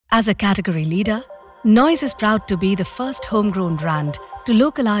As a category leader, Noise is proud to be the first homegrown brand to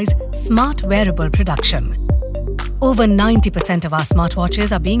localize smart wearable production. Over 90% of our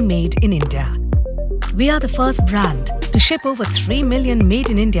smartwatches are being made in India. We are the first brand to ship over 3 million made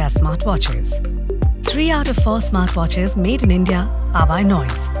in India smartwatches. 3 out of 4 smartwatches made in India are by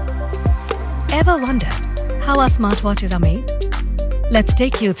Noise. Ever wondered how our smartwatches are made? Let's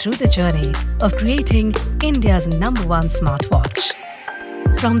take you through the journey of creating India's #1 smartwatch.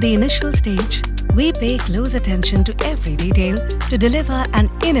 From the initial stage, we pay close attention to every detail to deliver an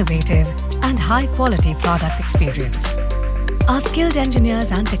innovative and high-quality product experience. Our skilled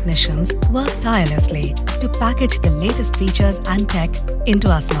engineers and technicians work tirelessly to package the latest features and tech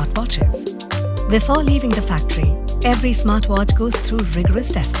into our smartwatches. Before leaving the factory, every smartwatch goes through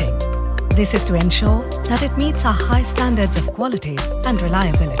rigorous testing. This is to ensure that it meets our high standards of quality and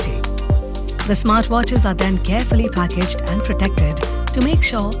reliability. The smartwatches are then carefully packaged and protected to make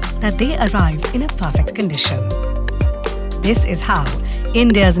sure that they arrive in a perfect condition. This is how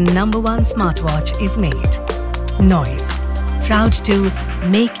India's #1 smartwatch is made. Noise, proud to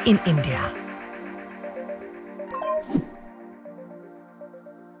make in India.